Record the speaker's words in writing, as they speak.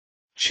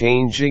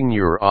Changing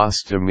your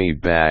ostomy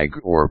bag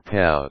or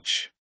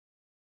pouch.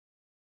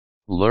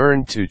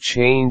 Learn to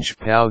change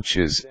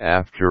pouches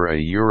after a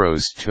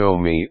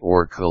urostomy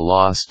or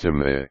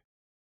colostomy.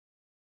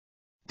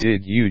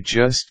 Did you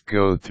just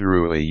go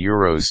through a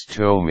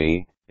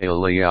urostomy,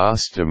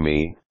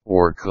 ileostomy,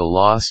 or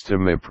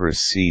colostomy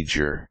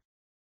procedure?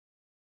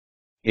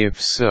 If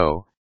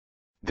so,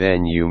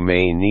 then you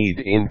may need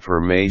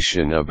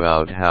information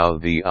about how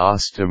the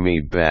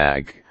ostomy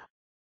bag,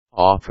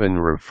 often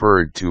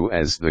referred to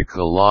as the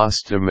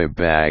colostomy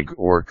bag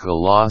or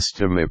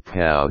colostomy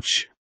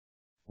pouch,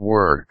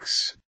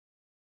 works.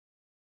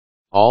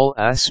 All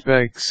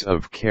aspects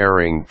of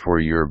caring for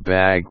your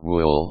bag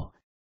will,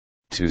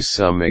 to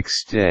some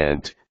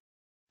extent,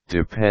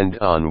 depend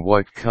on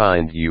what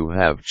kind you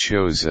have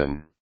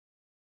chosen.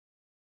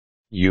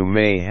 You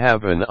may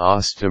have an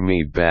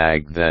ostomy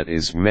bag that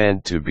is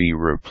meant to be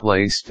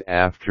replaced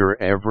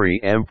after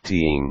every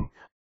emptying,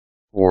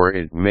 or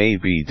it may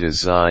be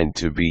designed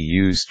to be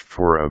used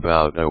for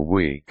about a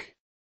week.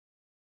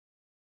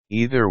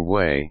 Either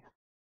way,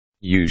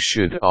 you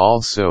should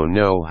also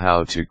know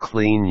how to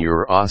clean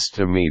your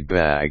ostomy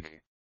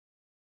bag.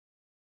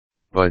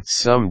 But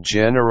some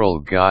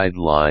general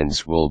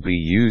guidelines will be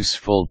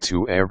useful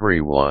to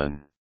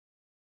everyone.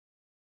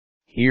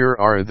 Here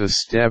are the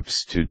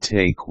steps to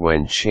take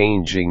when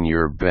changing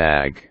your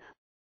bag.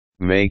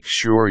 Make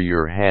sure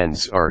your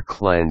hands are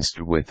cleansed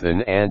with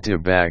an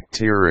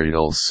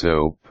antibacterial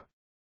soap.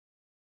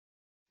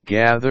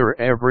 Gather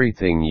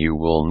everything you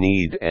will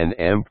need and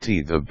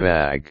empty the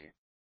bag.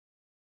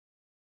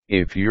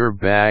 If your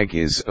bag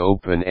is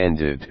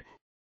open-ended,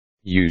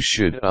 you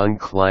should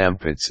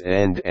unclamp its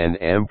end and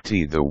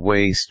empty the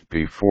waste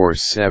before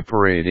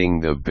separating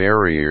the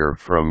barrier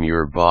from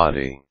your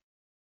body.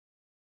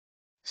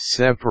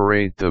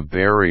 Separate the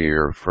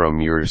barrier from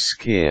your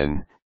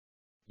skin,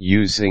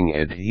 using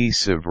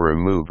adhesive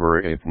remover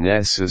if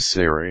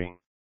necessary.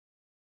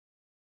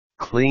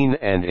 Clean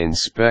and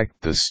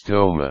inspect the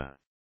stoma.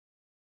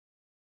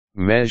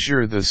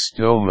 Measure the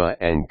stoma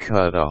and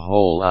cut a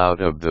hole out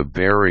of the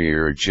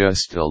barrier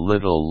just a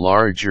little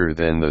larger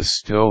than the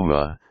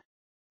stoma,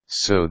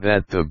 so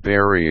that the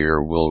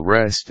barrier will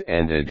rest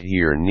and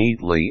adhere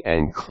neatly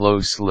and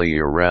closely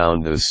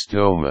around the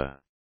stoma.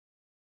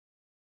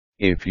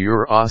 If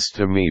your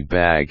ostomy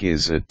bag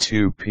is a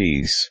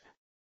two-piece,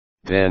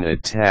 then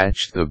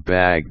attach the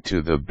bag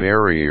to the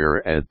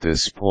barrier at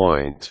this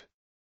point.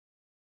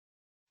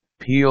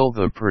 Peel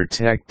the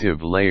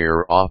protective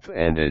layer off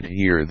and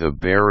adhere the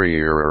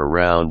barrier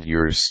around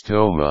your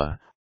stoma,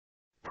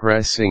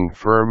 pressing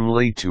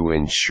firmly to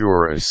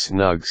ensure a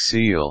snug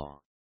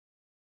seal.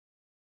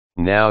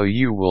 Now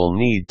you will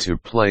need to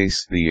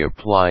place the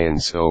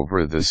appliance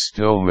over the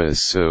stoma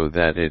so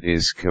that it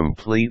is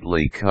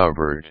completely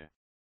covered.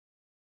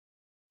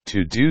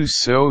 To do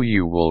so,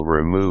 you will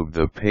remove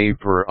the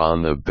paper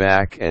on the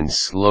back and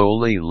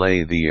slowly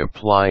lay the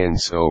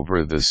appliance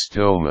over the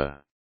stoma.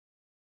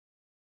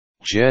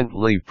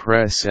 Gently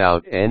press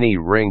out any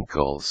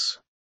wrinkles.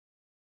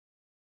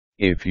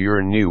 If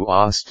your new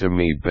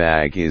ostomy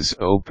bag is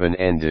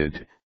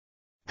open-ended,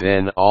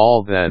 then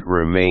all that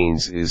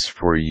remains is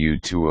for you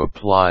to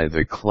apply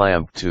the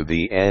clamp to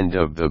the end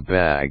of the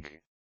bag.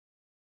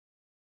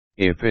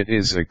 If it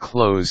is a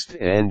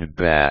closed-end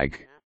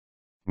bag,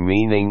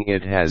 meaning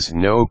it has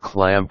no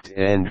clamped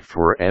end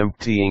for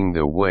emptying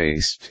the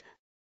waste,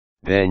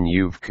 then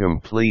you've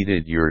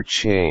completed your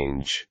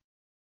change.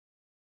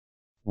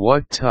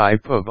 What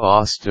type of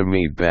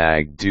ostomy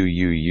bag do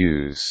you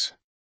use?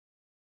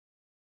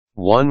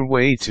 One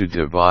way to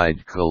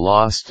divide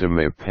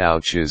colostomy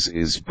pouches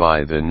is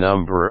by the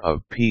number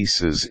of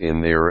pieces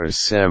in their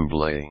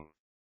assembly.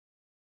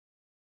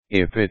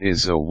 If it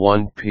is a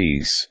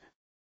one-piece,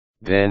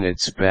 then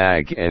its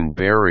bag and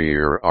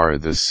barrier are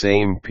the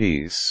same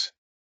piece.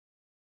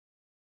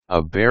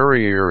 A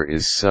barrier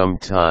is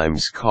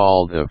sometimes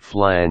called a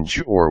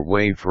flange or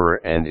wafer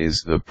and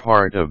is the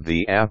part of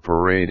the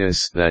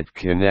apparatus that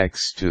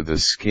connects to the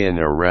skin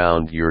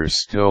around your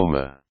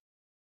stoma.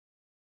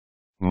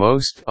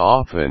 Most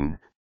often,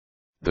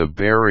 the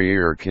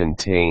barrier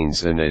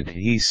contains an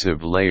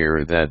adhesive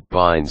layer that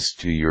binds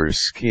to your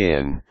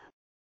skin,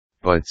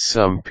 but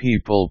some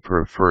people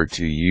prefer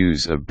to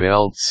use a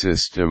belt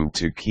system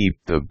to keep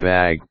the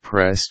bag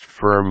pressed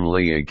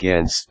firmly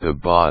against the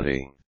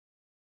body.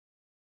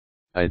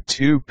 A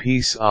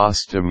two-piece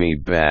ostomy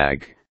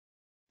bag,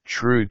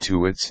 true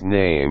to its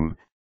name,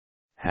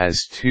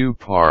 has two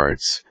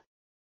parts,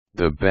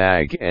 the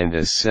bag and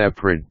a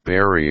separate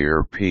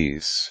barrier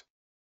piece.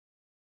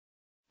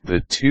 The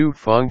two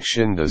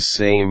function the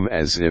same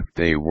as if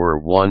they were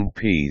one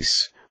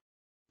piece,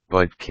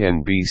 but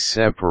can be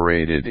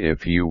separated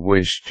if you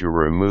wish to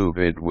remove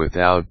it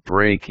without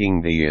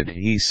breaking the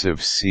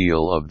adhesive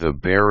seal of the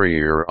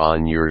barrier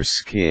on your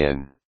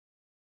skin.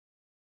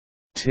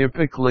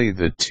 Typically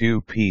the two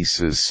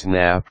pieces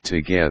snap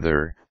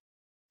together,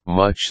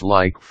 much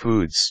like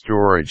food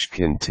storage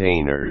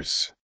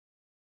containers.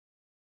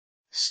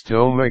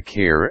 Stoma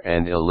care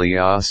and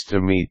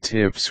ileostomy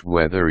tips.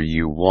 Whether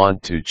you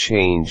want to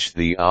change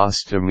the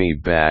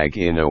ostomy bag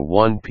in a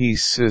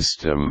one-piece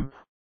system,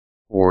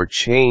 or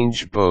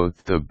change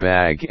both the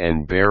bag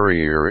and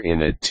barrier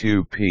in a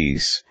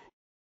two-piece,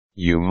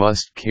 you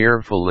must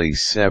carefully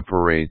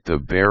separate the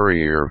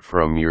barrier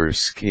from your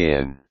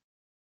skin.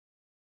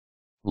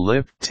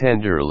 Lift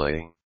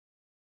tenderly.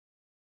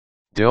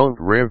 Don't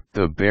rip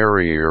the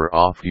barrier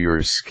off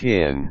your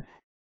skin.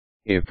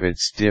 If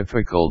it's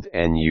difficult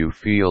and you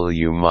feel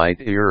you might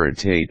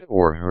irritate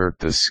or hurt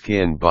the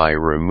skin by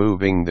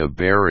removing the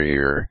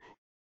barrier,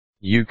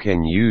 you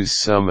can use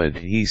some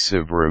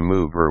adhesive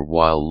remover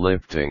while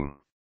lifting.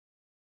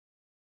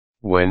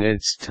 When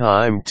it's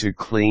time to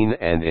clean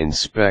and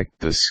inspect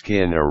the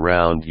skin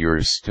around your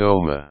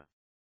stoma,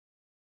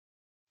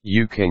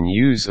 you can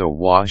use a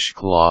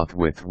washcloth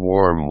with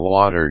warm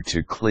water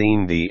to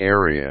clean the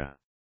area.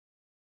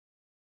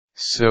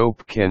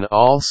 Soap can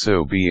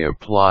also be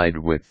applied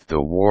with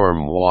the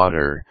warm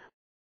water,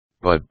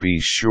 but be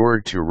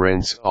sure to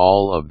rinse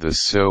all of the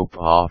soap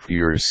off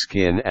your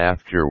skin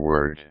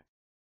afterward.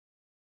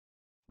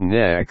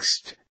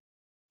 Next,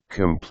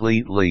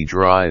 completely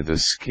dry the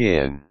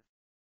skin.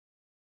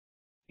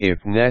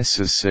 If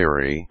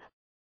necessary,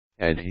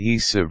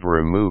 adhesive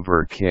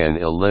remover can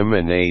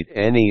eliminate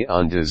any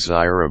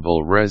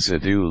undesirable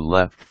residue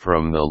left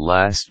from the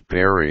last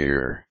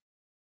barrier.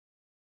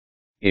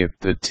 If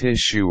the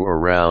tissue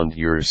around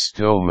your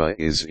stoma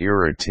is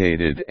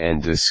irritated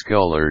and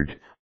discolored,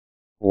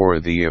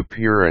 or the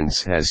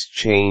appearance has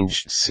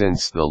changed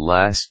since the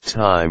last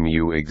time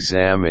you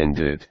examined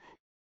it,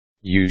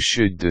 you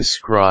should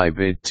describe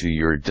it to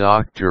your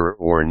doctor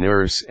or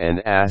nurse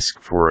and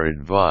ask for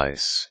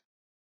advice.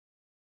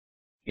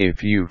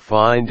 If you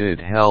find it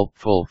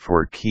helpful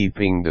for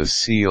keeping the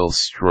seal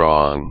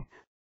strong,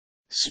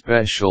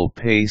 special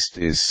paste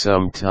is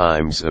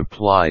sometimes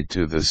applied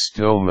to the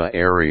stoma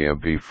area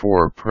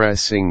before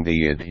pressing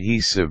the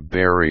adhesive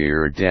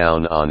barrier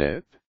down on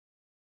it.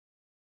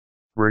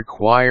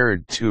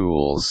 Required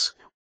tools: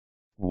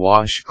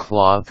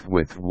 washcloth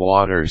with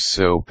water,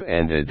 soap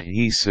and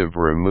adhesive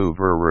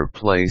remover,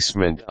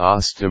 replacement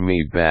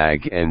ostomy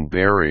bag and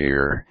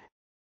barrier,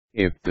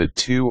 if the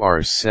two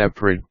are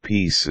separate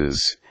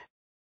pieces,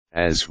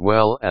 as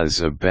well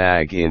as a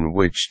bag in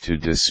which to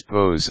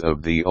dispose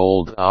of the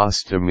old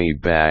ostomy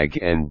bag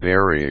and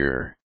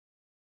barrier.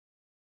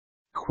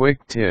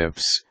 Quick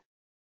tips: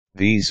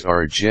 these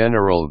are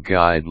general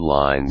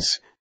guidelines,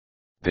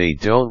 they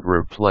don't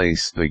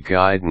replace the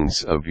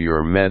guidance of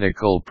your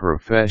medical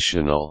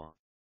professional.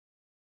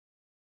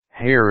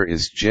 Hair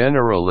is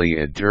generally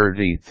a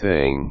dirty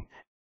thing,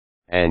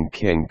 and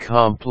can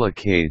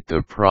complicate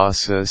the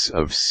process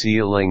of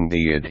sealing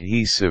the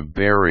adhesive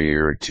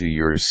barrier to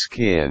your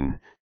skin,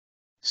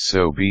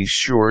 so be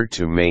sure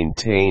to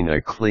maintain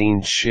a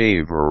clean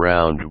shave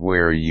around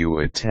where you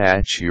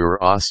attach your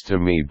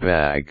ostomy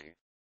bag.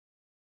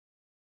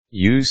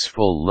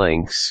 Useful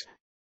links: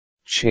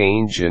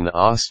 Change an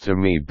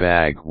ostomy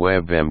bag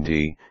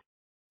WebMD,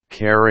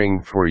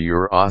 Caring for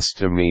your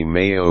ostomy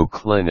Mayo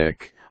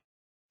Clinic,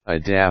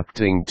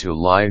 Adapting to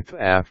life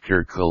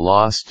after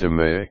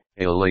colostomy,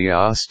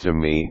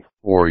 ileostomy,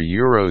 or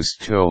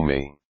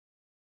urostomy.